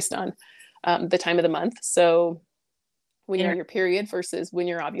changes based on the time of the month. So when you're on your period versus when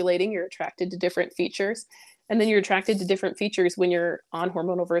you're ovulating, you're attracted to different features. And then you're attracted to different features when you're on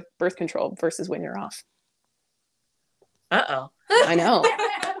hormonal birth control versus when you're off. Uh-oh. I know.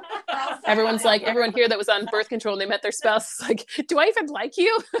 Everyone here that was on birth control and they met their spouse is like, do I even like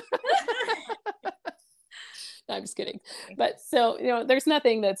you? No, I'm just kidding. But so, there's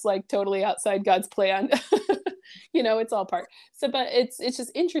nothing that's like totally outside God's plan. It's all part. So, but it's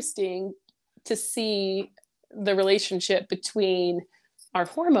just interesting to see the relationship between our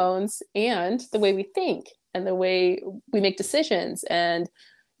hormones and the way we think and the way we make decisions and,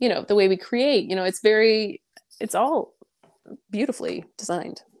 the way we create, it's all beautifully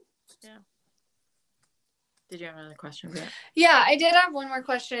designed. Yeah. Did you have another question for that? Yeah, I did have one more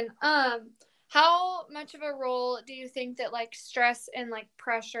question. How much of a role do you think that like stress and like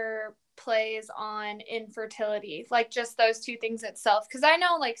pressure plays on infertility? Like just those two things itself? Because I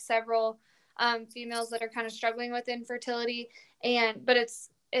know like several females that are kind of struggling with infertility, but it's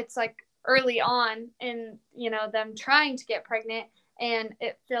like early on in them trying to get pregnant, and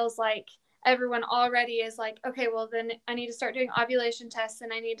it feels like everyone already is like, okay, well then I need to start doing ovulation tests,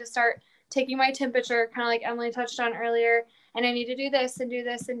 and I need to start taking my temperature, kind of like Emily touched on earlier, and I need to do this and do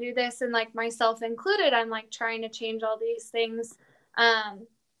this and do this, and like myself included, I'm like trying to change all these things,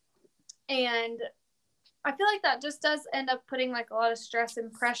 and I feel like that just does end up putting like a lot of stress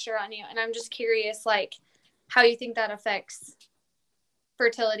and pressure on you. And I'm just curious, like, how you think that affects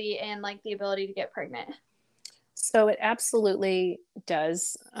fertility and like the ability to get pregnant. So it absolutely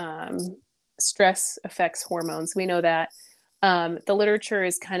does. Stress affects hormones. We know that. The literature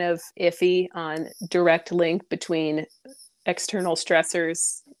is kind of iffy on direct link between external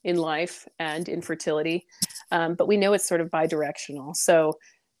stressors in life and infertility. But we know it's sort of bidirectional. So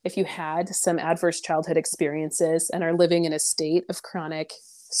if you had some adverse childhood experiences and are living in a state of chronic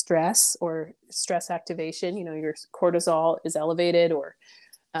stress or stress activation, your cortisol is elevated, or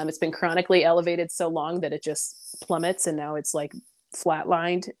it's been chronically elevated so long that it just plummets and now it's like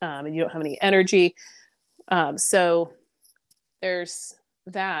flatlined, and you don't have any energy. So there's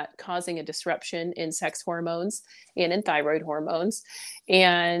that causing a disruption in sex hormones and in thyroid hormones.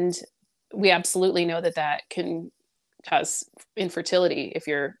 And we absolutely know that can cause infertility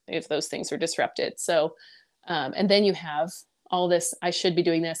if those things are disrupted. So, and then you have all this, I should be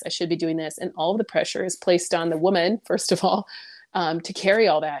doing this, and all of the pressure is placed on the woman, first of all, to carry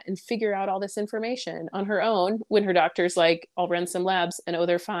all that and figure out all this information on her own when her doctor's like, I'll run some labs and, oh,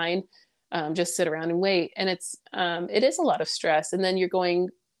 they're fine. Just sit around and wait. And it is a lot of stress. And then you're going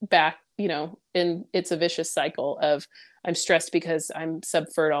back, and it's a vicious cycle of I'm stressed because I'm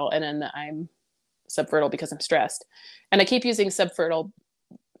subfertile, and then I'm subfertile because I'm stressed. And I keep using subfertile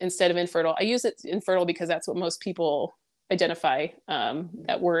instead of infertile. I use it infertile because that's what most people identify,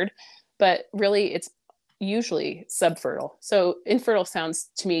 that word, but really it's usually subfertile. So infertile sounds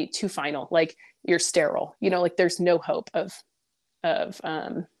to me too final, like you're sterile, like there's no hope of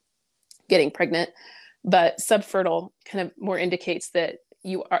getting pregnant. But subfertile kind of more indicates that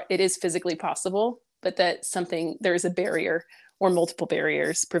it is physically possible, but that there's a barrier or multiple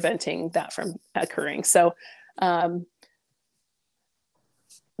barriers preventing that from occurring. So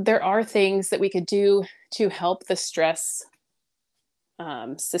there are things that we could do to help the stress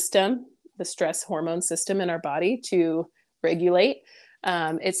system, the stress hormone system in our body to regulate.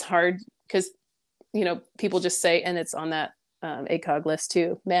 It's hard because, people just say, and it's on that ACOG list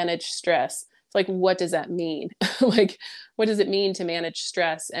too, manage stress. It's like, what does that mean? Like, what does it mean to manage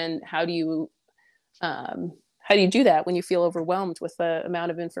stress? And how do you do that when you feel overwhelmed with the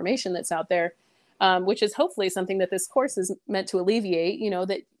amount of information that's out there? Which is hopefully something that this course is meant to alleviate,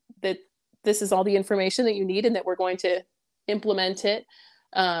 that this is all the information that you need, and that we're going to implement it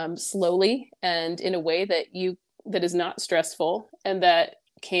slowly and in a way that is not stressful, and that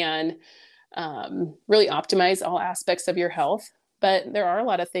can really optimize all aspects of your health. But there are a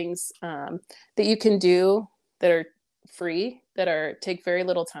lot of things that you can do that are free, that take very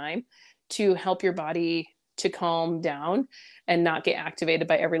little time to help your body to calm down and not get activated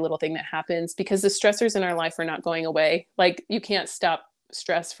by every little thing that happens, because the stressors in our life are not going away. Like, you can't stop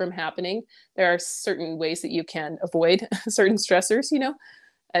stress from happening. There are certain ways that you can avoid certain stressors,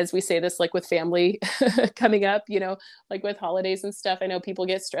 as we say this, like with family coming up, like with holidays and stuff. I know people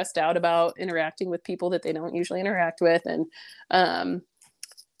get stressed out about interacting with people that they don't usually interact with. And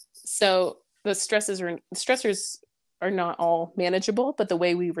so the stressors are not all manageable, but the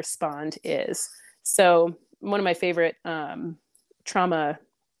way we respond is. So one of my favorite trauma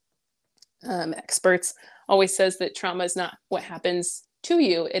experts always says that trauma is not what happens to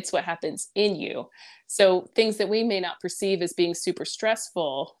you, it's what happens in you. So things that we may not perceive as being super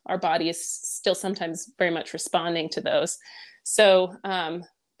stressful, our body is still sometimes very much responding to those. So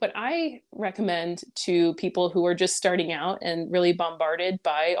what I recommend to people who are just starting out and really bombarded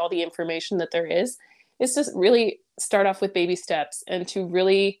by all the information that there is to really start off with baby steps, and to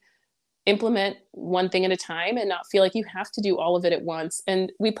really implement one thing at a time and not feel like you have to do all of it at once.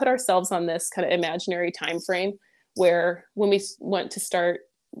 And we put ourselves on this kind of imaginary time frame where when we want to start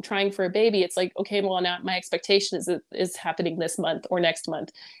trying for a baby, it's like, okay, well, now my expectation is happening this month or next month.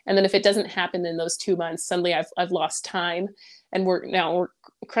 And then if it doesn't happen in those 2 months, suddenly I've lost time, and we're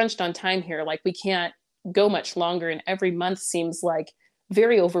crunched on time here. Like, we can't go much longer. And every month seems like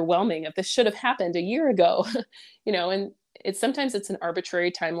very overwhelming. If this should have happened a year ago, and sometimes it's an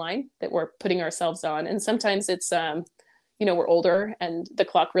arbitrary timeline that we're putting ourselves on. And sometimes it's, we're older and the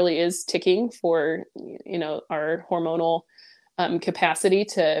clock really is ticking for, our hormonal capacity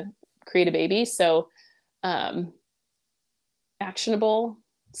to create a baby. So actionable,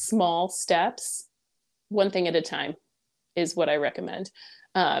 small steps, one thing at a time is what I recommend.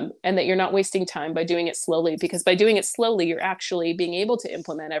 And that you're not wasting time by doing it slowly, because by doing it slowly, you're actually being able to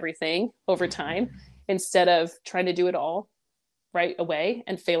implement everything over time instead of trying to do it all right away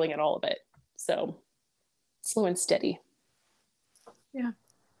and failing at all of it. So slow and steady. Yeah.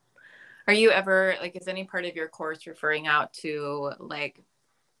 Are you ever, is any part of your course referring out to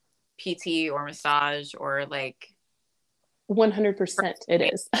PT or massage or 100% it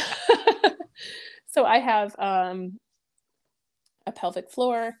is. So I have a pelvic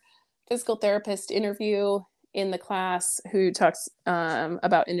floor physical therapist interview in the class who talks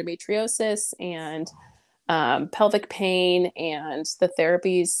about endometriosis and pelvic pain and the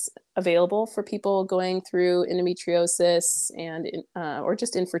therapies available for people going through endometriosis and or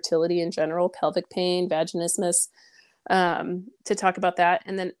just infertility in general, pelvic pain, vaginismus, to talk about that.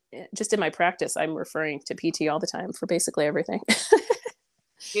 And then just in my practice, I'm referring to PT all the time for basically everything.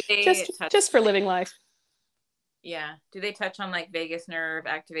 just for living life. Yeah. Do they touch on vagus nerve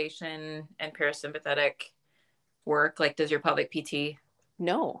activation and parasympathetic work? Does your pelvic PT?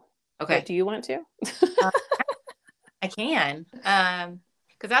 No. Okay. But do you want to? I can.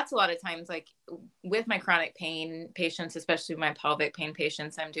 Because that's a lot of times, with my chronic pain patients, especially my pelvic pain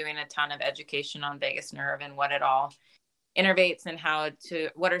patients, I'm doing a ton of education on vagus nerve and what it all innervates and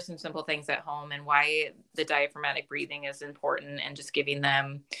what are some simple things at home and why the diaphragmatic breathing is important, and just giving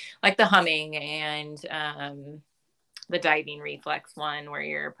them the humming and the diving reflex one where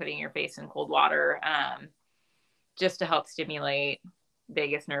you're putting your face in cold water, just to help stimulate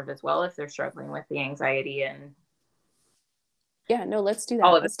vagus nerve as well if they're struggling with the anxiety and Yeah, no, let's do that.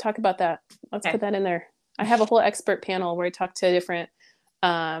 all of Let's talk about that. Let's Okay. put that in there. I have a whole expert panel where I talk to different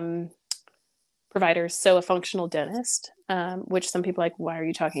providers. So a functional dentist, which some people are like, why are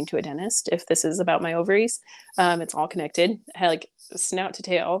you talking to a dentist if this is about my ovaries? It's all connected, like snout to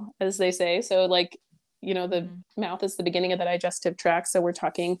tail, as they say. So like, you know, the mouth is the beginning of the digestive tract. So we're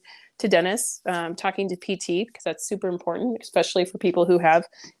talking to dentists, talking to PT, because that's super important, especially for people who have,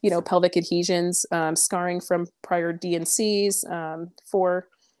 you know, pelvic adhesions, scarring from prior D&Cs, for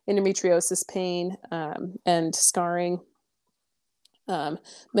endometriosis pain, and scarring.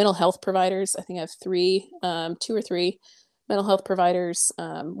 Mental health providers. I think I have two or three mental health providers.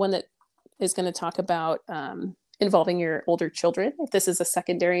 One that is going to talk about involving your older children. If this is a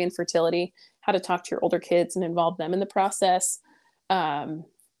secondary infertility, how to talk to your older kids and involve them in the process. And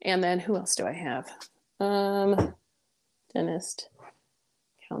then who else do I have? Dentist,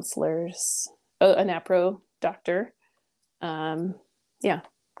 counselors, an APRO doctor. Yeah.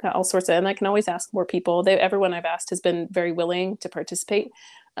 Got all sorts of, and I can always ask more people. Everyone I've asked has been very willing to participate.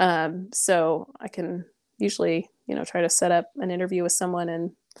 So I can usually, you know, try to set up an interview with someone.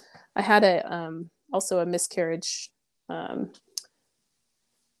 And I had also a miscarriage,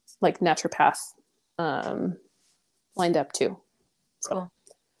 like naturopath, lined up too. So. Cool.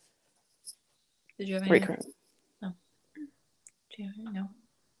 Did you have any? Recurrent. No. Do you have any? No.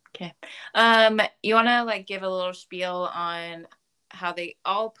 Okay. You want to like give a little spiel on how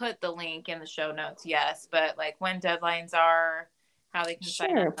I'll put the link in the show notes, yes, but like when deadlines are, how they can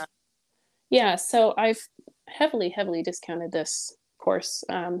sign up. Yeah, so I've heavily discounted this course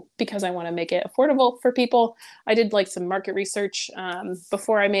because I want to make it affordable for people. I did like some market research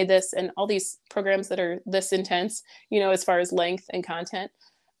before I made this, and all these programs that are this intense, you know, as far as length and content,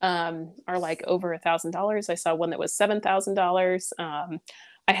 are like over $1,000. I saw one that was $7,000.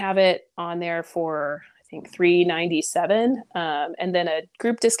 I have it on there for I think $397, and then a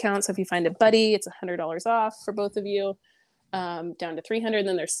group discount. So if you find a buddy, it's $100 off for both of you, down to $300.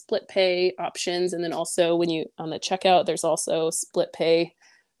 Then there's split pay options, and then also when you on the checkout, there's also split pay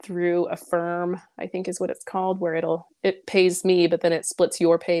through Affirm, I think is what it's called, where it pays me, but then it splits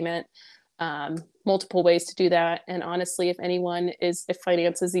your payment. Multiple ways to do that. And honestly, if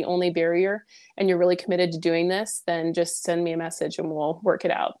finance is the only barrier and you're really committed to doing this, then just send me a message and we'll work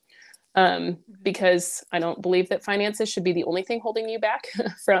it out. Because I don't believe that finances should be the only thing holding you back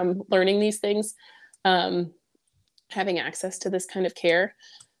from learning these things, having access to this kind of care.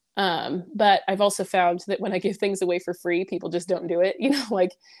 But I've also found that when I give things away for free, people just don't do it. You know,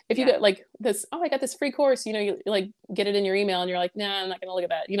 like if you get like this, I got this free course, you know, you like get it in your email and you're like, nah, I'm not going to look at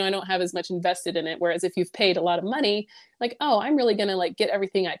that. You know, I don't have as much invested in it. Whereas if you've paid a lot of money, like, oh, I'm really going to like get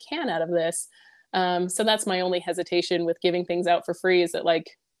everything I can out of this. So that's my only hesitation with giving things out for free, is that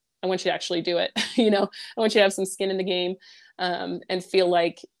like, I want you to actually do it. You know, I want you to have some skin in the game, and feel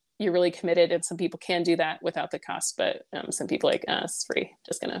like you're really committed. And some people can do that without the cost, but some people are like, it's free,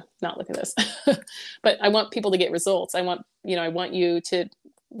 just gonna not look at this. But I want people to get results. I want you to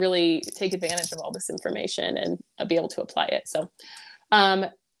really take advantage of all this information and be able to apply it. So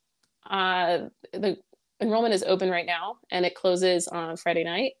the enrollment is open right now, and it closes on Friday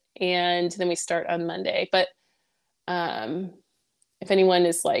night, and then we start on Monday. But if anyone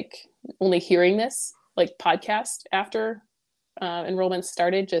is like only hearing this like podcast after enrollment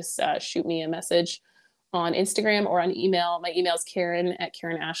started, just shoot me a message on Instagram or on email. My email is Karin at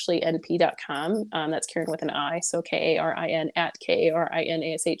KarinAshleyNP.com. That's Karin with an I, so Karin at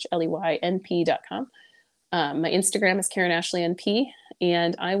KarinAshleyNP.com. My Instagram is Karin Ashley NP,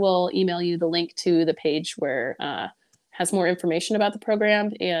 and I will email you the link to the page where has more information about the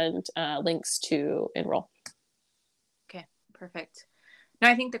program and links to enroll. Okay, perfect. No,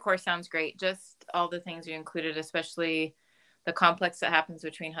 I think the course sounds great. Just all the things you included, especially the complex that happens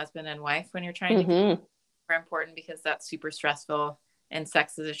between husband and wife when you're trying to are important, because that's super stressful, and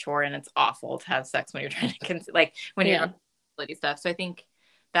sex is a chore, and it's awful to have sex when you're trying to like when you're doing fertility stuff. So I think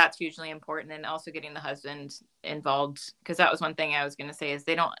that's hugely important, and also getting the husband involved, because that was one thing I was going to say is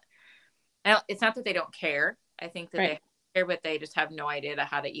it's not that they don't care. I think that they care, but they just have no idea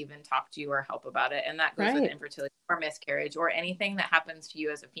how to even talk to you or help about it. And that goes with infertility or miscarriage or anything that happens to you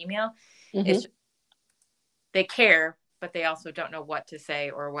as a female. It's just, they care, but they also don't know what to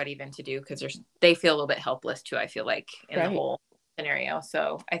say or what even to do, because they feel a little bit helpless too, I feel like, in the whole scenario.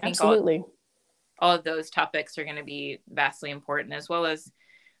 So I think all of those topics are going to be vastly important, as well as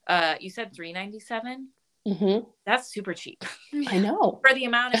you said $397. That's super cheap. I know. For the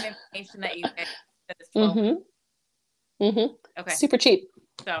amount of information that you get. Mm-hmm. Okay. Super cheap.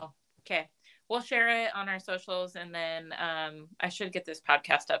 So, okay. We'll share it on our socials, and then I should get this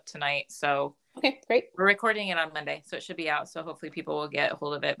podcast up tonight. So okay, great. We're recording it on Monday, so it should be out. So hopefully people will get a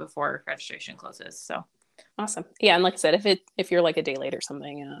hold of it before registration closes. So awesome. Yeah, and like I said, if you're like a day late or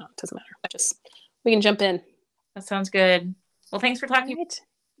something, it doesn't matter. Just we can jump in. That sounds good. Well, thanks for talking. Right.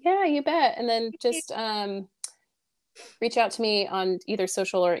 Yeah, you bet. And then just reach out to me on either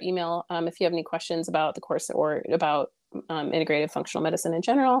social or email if you have any questions about the course or about integrative functional medicine in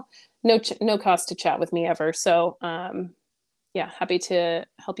general. No cost to chat with me ever. So yeah, happy to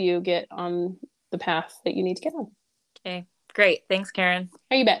help you get on the path that you need to get on. Okay, great. Thanks, Karin.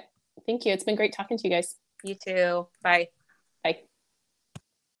 Oh, you bet. Thank you. It's been great talking to you guys. You too. Bye.